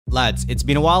Lads, it's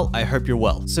been a while, I hope you're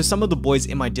well. So some of the boys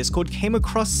in my Discord came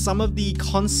across some of the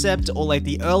concept or like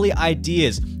the early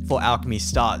ideas for Alchemy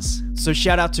Stars. So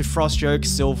shout out to Frostjoke,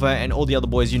 Silver, and all the other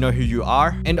boys, you know who you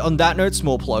are. And on that note,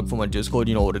 small plug for my Discord,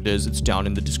 you know what it is, it's down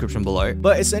in the description below.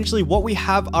 But essentially what we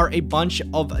have are a bunch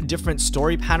of different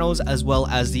story panels as well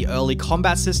as the early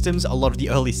combat systems, a lot of the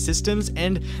early systems,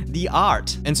 and the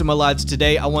art. And so my lads,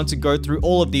 today I want to go through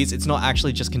all of these. It's not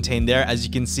actually just contained there. As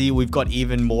you can see, we've got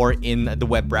even more in the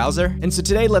web browser. And so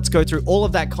today let's go through all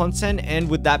of that content, and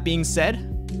with that being said,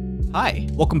 hi,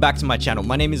 welcome back to my channel.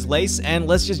 My name is Lace, and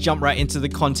let's just jump right into the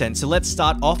content. So let's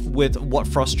start off with what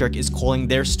Frostjoke is calling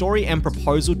their story and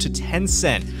proposal to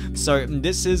Tencent. So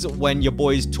this is when your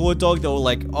boys Tour Dog, they were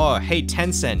like, oh, hey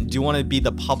Tencent, do you want to be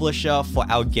the publisher for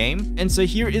our game? And so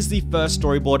here is the first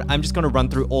storyboard. I'm just going to run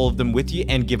through all of them with you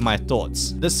and give my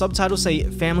thoughts. The subtitles say,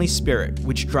 family spirit,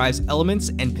 which drives elements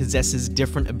and possesses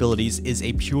different abilities, is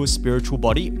a pure spiritual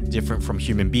body, different from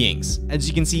human beings. As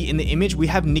you can see in the image, we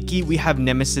have Nikki, we have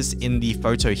Nemesis in the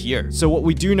photo here. So what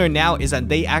we do know now is that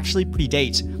they actually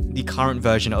predate the current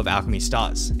version of Alchemy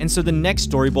Stars. And so the next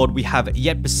storyboard we have,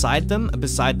 yet beside them,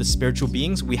 beside the spiritual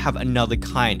beings, we have another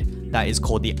kind that is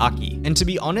called the Aki. And to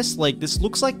be honest, like this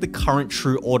looks like the current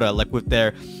True Order, like with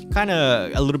their kind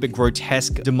of a little bit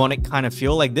grotesque, demonic kind of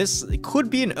feel. Like this, it could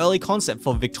be an early concept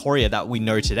for Victoria that we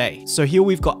know today. So here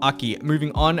we've got Aki.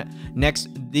 Moving on, next,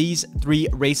 these three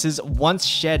races once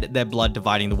shed their blood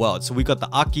dividing the world. So we've got the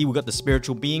Aki, we've got the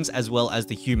spiritual beings, as well as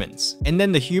the humans. And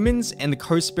then the humans and the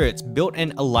co-spirits built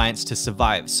an alliance to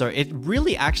survive. So it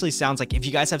really actually sounds like, if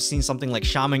you guys have seen something like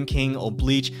Shaman King or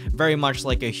Bleach, very much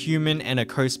like a human and a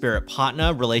co-spirit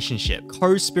partner relationship.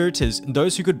 Co-spiriters,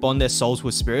 those who could bond their souls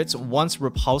with spirits, once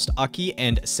repulsed Aki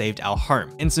and saved our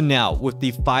home. And so now, with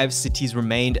the 5 cities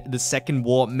remained, the second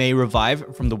war may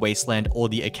revive from the wasteland or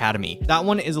the academy. That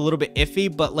one is a little bit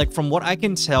iffy, but like from what I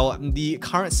can tell, the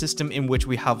current system in which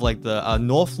we have like the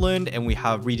Northland and we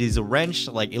have Rediesel Wrench,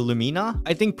 like Illumina,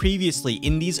 I think previously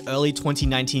in these early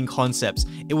 2019 concepts,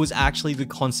 it was actually the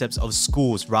concepts of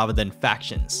schools rather than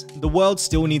factions. The world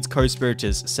still needs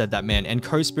co-spiriters, said that man, and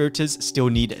co-spiriters still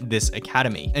need this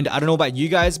academy. And I don't know about you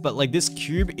guys, but like this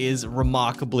cube is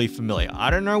remarkably familiar.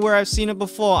 I don't know where I've seen it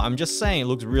before. I'm just saying it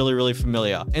looks really, really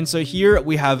familiar. And so here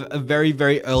we have a very,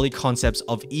 very early concepts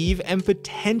of Eve and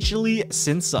potentially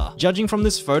Cinsa. Judging from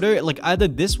this photo, like either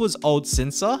this was old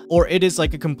Cinsa or it is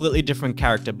like a completely different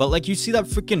character. But like you see that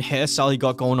freaking hairstyle he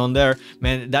got going on there,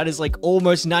 man, that is like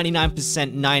almost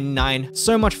 99% 99.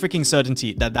 So much freaking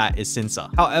certainty that that is Cinsa.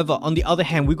 However, on the other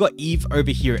hand, we've got Eve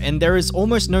over here, and there is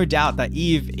almost no doubt that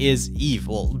Eve is Eve,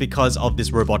 well, because of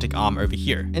this robotic arm over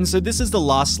here. And so this is the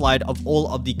last slide of all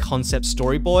of the concept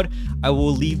storyboard. I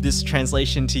will leave this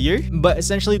translation to you, but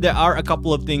essentially there are a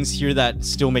couple of things here that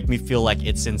still make me feel like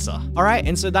it's Cinsa. All right,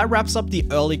 and so that wraps up the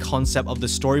early concept of the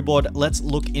storyboard. Let's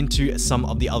look into some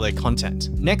of the other content.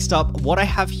 Next up, what I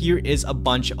have here is a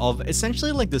bunch of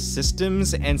essentially like the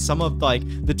systems and some of like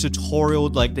the tutorial,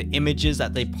 like the images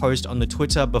that they post on the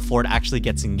Twitter before it actually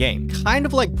gets in game. Kind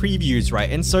of like previews, right?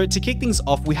 And so to kick things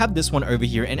off, we have this one over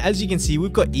here, and as you can see,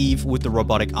 we've got Eve with the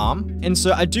robotic arm. And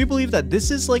so I do believe that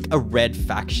this is like a red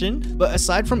faction, but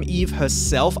aside from Eve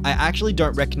herself, I actually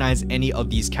don't recognize any of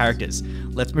these characters.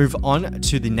 Let's move on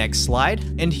to the next slide,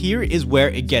 and here is where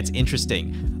it gets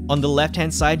interesting. On the left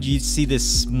hand side, you see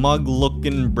this smug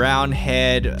looking, brown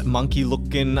haired, monkey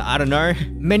looking, I don't know,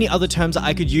 many other terms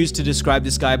I could use to describe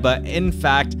this guy, but in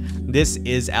fact, this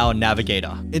is our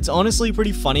navigator. It's honestly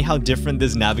pretty funny how different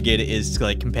this navigator is to,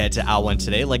 like, compared to our one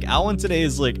today. Like our one today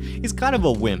is like, he's kind of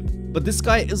a wimp. But this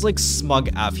guy is like smug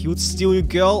AF. He would steal your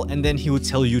girl and then he would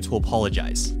tell you to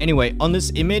apologize. Anyway, on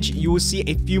this image, you will see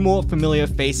a few more familiar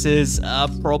faces.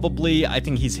 Probably, I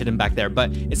think he's hidden back there,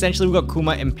 but essentially we've got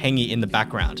Kuma and Pengi in the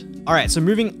background. All right, so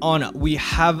moving on, we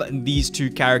have these two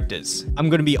characters. I'm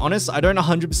going to be honest, I don't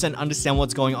 100% understand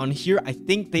what's going on here. I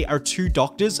think they are two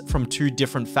doctors from two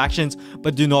different factions,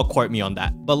 but do not quote me on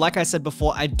that. But like I said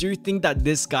before, I do think that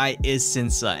this guy is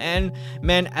Cinsa. And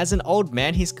man, as an old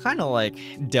man, he's kind of like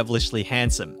devilishly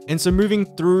handsome. And so moving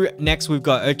through, next we've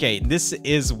got, okay, this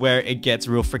is where it gets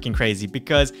real freaking crazy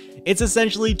because it's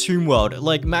essentially Toon World.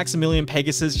 Like Maximilian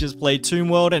Pegasus just played Toon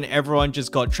World and everyone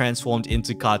just got transformed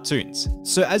into cartoons.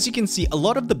 So as you can see, a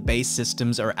lot of the base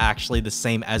systems are actually the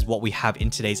same as what we have in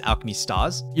today's Alchemy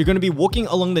Stars. You're going to be walking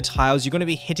along the tiles, you're going to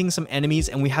be hitting some enemies,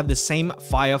 and we have the same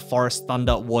fire, forest,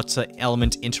 thunder, water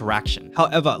element interaction.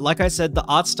 However, like I said, the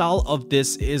art style of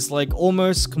this is like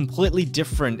almost completely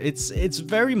different. It's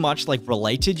very much like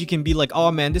related. You can be like,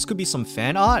 oh man, this could be some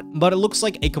fan art, but it looks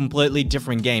like a completely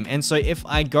different game. And so if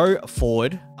I go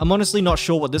forward, I'm honestly not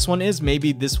sure what this one is.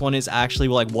 Maybe this one is actually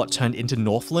like what turned into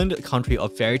Northland, country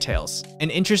of fairy tales. An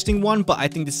interesting one, but I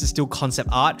think this is still concept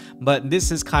art, but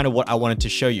this is kind of what I wanted to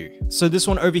show you. So this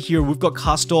one over here, we've got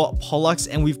Castor, Pollux,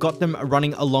 and we've got them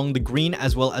running along the green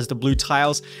as well as the blue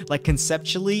tiles. Like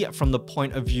conceptually, from the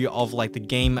point of view of like the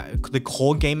game, the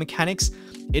core game mechanics,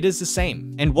 it is the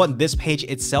same. And what this page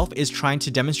itself is trying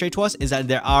to demonstrate to us is that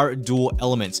there are dual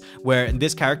elements where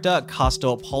this character,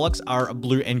 Castor, Pollux, are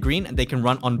blue and green, and they can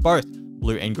run on both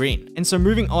blue and green. And so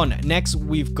moving on, next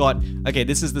we've got, okay,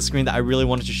 this is the screen that I really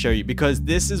wanted to show you because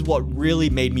this is what really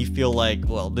made me feel like,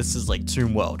 well, this is like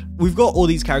Tomb World. We've got all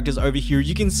these characters over here.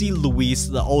 You can see Louise,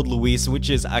 the old Louise, which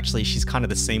is actually, she's kind of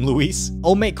the same Louise.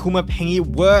 Old mate Kuma Pengi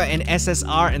were an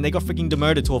SSR and they got freaking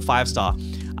demoted to a 5-star.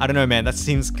 I don't know, man, that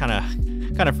seems kind of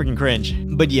freaking cringe.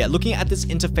 But yeah, looking at this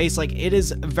interface, like it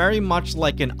is very much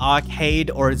like an arcade,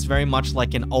 or it's very much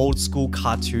like an old school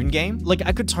cartoon game. Like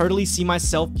I could totally see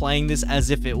myself playing this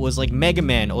as if it was like Mega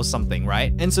Man or something,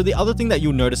 right? And so the other thing that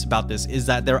you'll notice about this is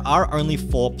that there are only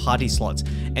 4 party slots,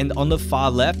 and on the far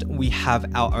left we have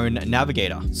our own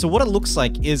navigator. So what it looks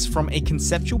like is, from a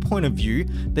conceptual point of view,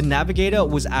 the navigator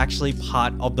was actually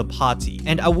part of the party,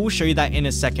 and I will show you that in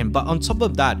a second. But on top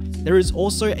of that, there is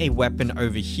also a weapon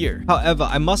over here. However,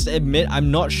 I must admit, I'm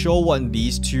not sure what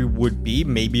these two would be,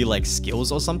 maybe like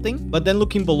skills or something. But then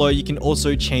looking below, you can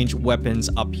also change weapons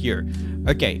up here.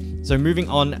 Okay, so moving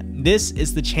on, this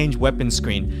is the change weapon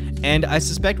screen, and I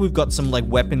suspect we've got some like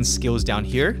weapon skills down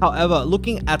here. However,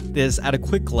 looking at this at a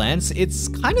quick glance, it's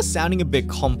kind of sounding a bit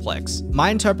complex.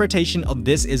 My interpretation of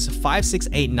this is 5, 6,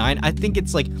 8, 9. I think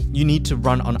it's like you need to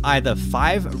run on either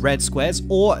 5 red squares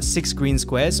or 6 green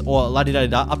squares, or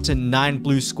la-di-da-da up to 9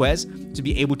 blue squares to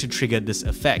be able to trigger this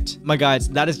effect. My guys,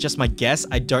 that is just my guess.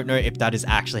 I don't know if that is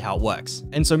actually how it works.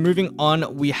 And so moving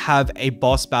on, we have a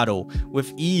boss battle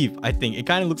with Eve. I think it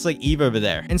kind of looks like Eve over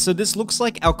there. And so this looks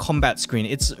like our combat screen.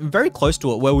 It's very close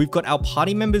to it, where we've got our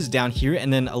party members down here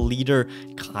and then a leader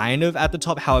kind of at the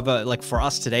top. However, like for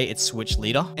us today, it's switch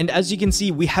leader. And as you can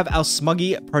see, we have our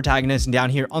smuggy protagonist down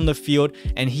here on the field,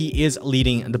 and he is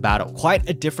leading the battle. Quite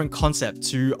a different concept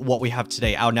to what we have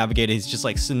today. Our navigator is just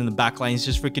like sitting in the back line. He's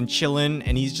just freaking chilling,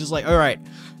 and he's just like, all right,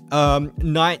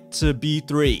 knight to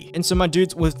b3. And so my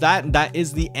dudes, with that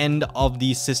is the end of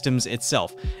the systems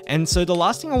itself. And so the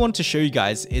last thing I want to show you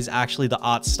guys is actually the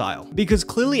art style, because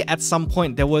clearly at some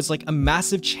point there was like a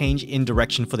massive change in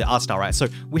direction for the art style, right? So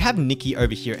we have Nikki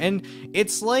over here, and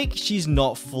it's like she's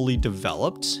not fully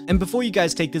developed. And before you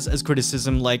guys take this as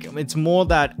criticism, like it's more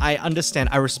that I understand,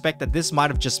 I respect that this might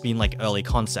have just been like early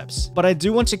concepts, but I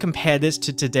do want to compare this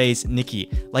to today's Nikki.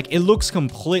 Like it looks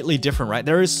completely different, right?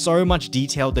 There is so much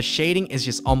detail. The shading is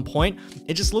just on point.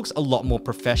 It just looks a lot more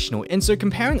professional. And so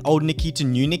comparing old Nikki to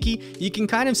new Nikki, you can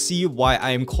kind of see why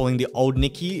I am calling the old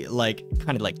Nikki like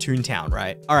kind of like Toontown,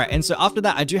 right? All right, and so after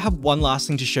that, I do have one last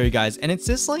thing to show you guys, and it's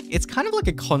just like, it's kind of like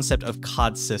a concept of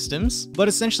card systems, but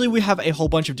essentially we have a whole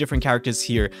bunch of different characters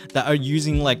here that are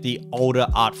using like the older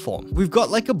art form. We've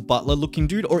got like a butler looking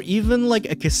dude, or even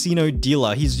like a casino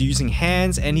dealer. He's using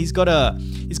hands, and he's got a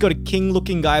king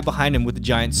looking guy behind him with a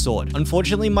giant sword.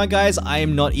 Unfortunately, my guys, I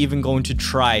am not even going to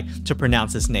try to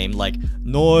pronounce this name, like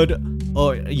Nord,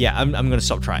 or yeah, I'm gonna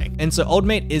stop trying. And so Old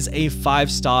Mate is a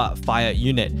 5-star fire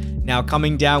unit. Now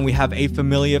coming down, we have a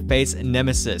familiar face,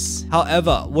 Nemesis.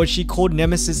 However, was she called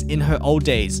Nemesis in her old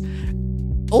days?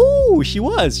 Oh, she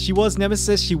was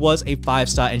Nemesis. She was a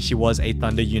 5-star, and she was a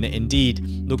thunder unit indeed.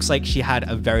 Looks like she had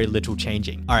a very little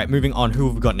changing. All right, moving on. Who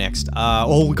have we got next?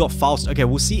 Oh, we got Faust. Okay,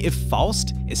 we'll see if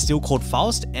Faust is still called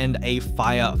Faust and a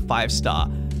fire 5-star.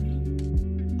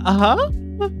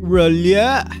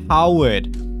 Relia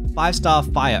Howard, 5-star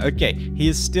fire. Okay, he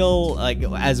is still like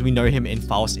as we know him in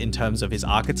Faust in terms of his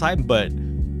archetype, but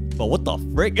what the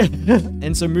frick?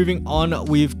 And so moving on,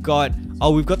 we've got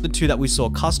the two that we saw,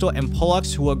 Castor and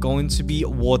Pollux, who are going to be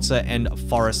water and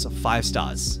forest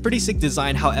 5-stars. Pretty sick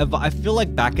design. However, I feel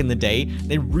like back in the day,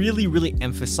 they really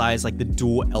emphasized like the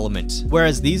dual element.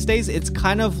 Whereas these days, it's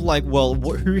kind of like, well,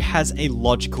 who has a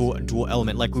logical dual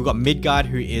element? Like we've got Midgard,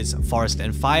 who is forest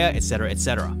and fire, etc,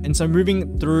 etc. And so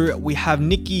moving through, we have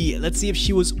Nikki. Let's see if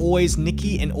she was always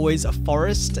Nikki and always a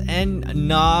forest and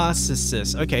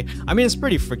Narcissus. Okay, I mean, it's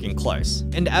pretty freaking close.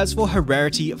 And as for her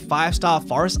rarity, 5-star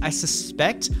forest, I suspect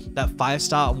expect that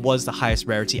 5-star was the highest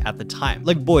rarity at the time.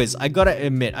 Like, boys, I gotta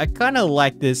admit, I kind of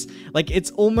like this. Like,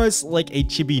 it's almost like a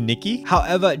chibi Nikki.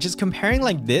 However, just comparing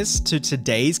like this to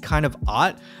today's kind of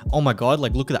art, oh my god,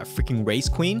 like look at that freaking race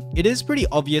queen. It is pretty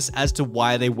obvious as to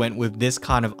why they went with this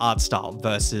kind of art style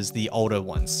versus the older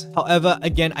ones. However,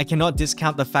 again, I cannot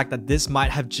discount the fact that this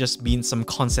might have just been some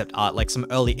concept art, like some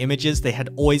early images they had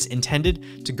always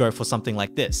intended to go for something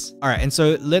like this. All right, and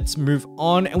so let's move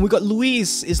on, and we got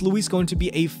Louise. Is Louise going to be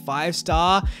a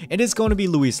 5-star? It is going to be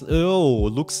Louise. Oh,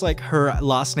 looks like her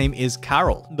last name is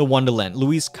Carol, the Wonderland.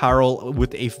 Louise Carol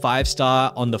with a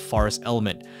 5-star on the forest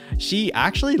element. She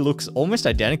actually looks almost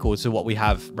identical to what we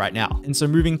have right now. And so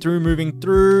moving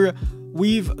through,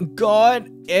 we've got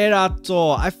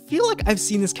Erato. I feel like I've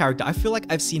seen this character. I feel like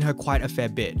I've seen her quite a fair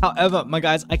bit. However, my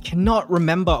guys, I cannot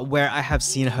remember where I have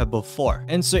seen her before.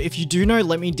 And so if you do know,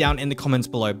 let me down in the comments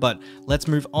below. But let's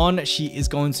move on. She is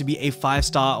going to be a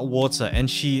 5-star water, and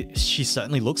she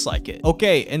certainly looks like it.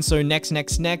 Okay, and so next,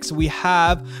 we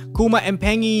have Kuma and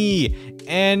Pengy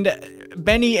and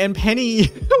Benny and Penny.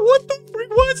 What the freak?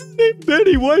 Why is his name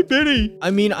Benny? Why Benny? I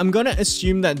mean, I'm gonna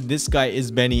assume that this guy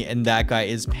is Benny and that guy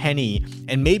is Penny.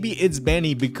 And maybe it's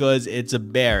Benny because it's a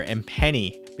bear, and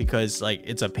Penny because like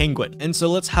it's a penguin. And so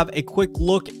let's have a quick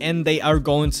look, and they are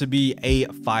going to be a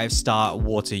 5-star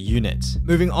water unit.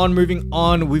 Moving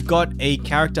on, we've got a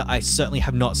character I certainly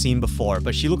have not seen before,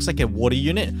 but she looks like a water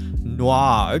unit.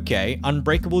 Noir, okay.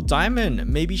 Unbreakable Diamond.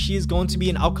 Maybe she is going to be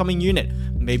an upcoming unit.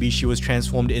 Maybe she was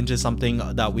transformed into something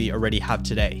that we already have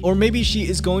today. Or maybe she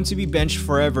is going to be benched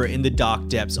forever in the dark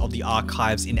depths of the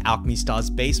archives in Alchemy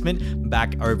Stars basement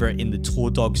back over in the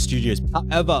Tour Dog Studios.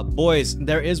 However, boys,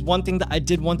 there is one thing that I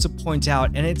did want to point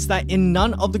out, and it's that in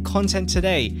none of the content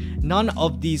today, none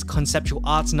of these conceptual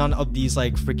arts, none of these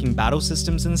like freaking battle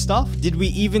systems and stuff, did we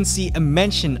even see a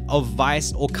mention of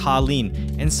Vice or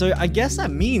Carlene. And so I guess that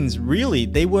means really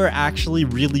they were actually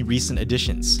really recent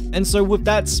additions. And so with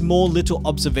that small little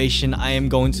observation, I am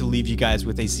going to leave you guys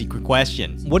with a secret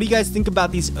question. What do you guys think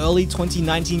about these early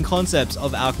 2019 concepts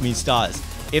of Alchemy Stars?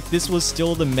 If this was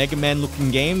still the Mega Man looking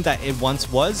game that it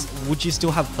once was, would you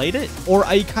still have played it? Or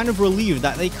are you kind of relieved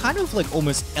that they kind of like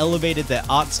almost elevated their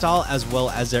art style as well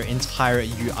as their entire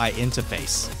UI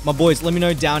interface? My boys, let me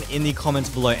know down in the comments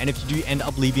below, and if you do end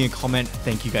up leaving a comment,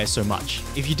 thank you guys so much.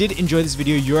 If you did enjoy this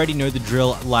video, you already know the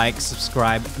drill: like,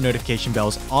 subscribe, notification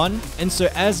bells on. And so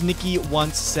as Nikki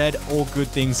once said, all good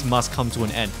things must come to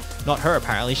an end. Not her,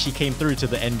 apparently. She came through to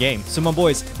the end game. So my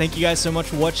boys, thank you guys so much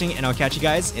for watching, and I'll catch you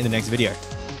guys in the next video.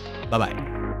 Bye-bye.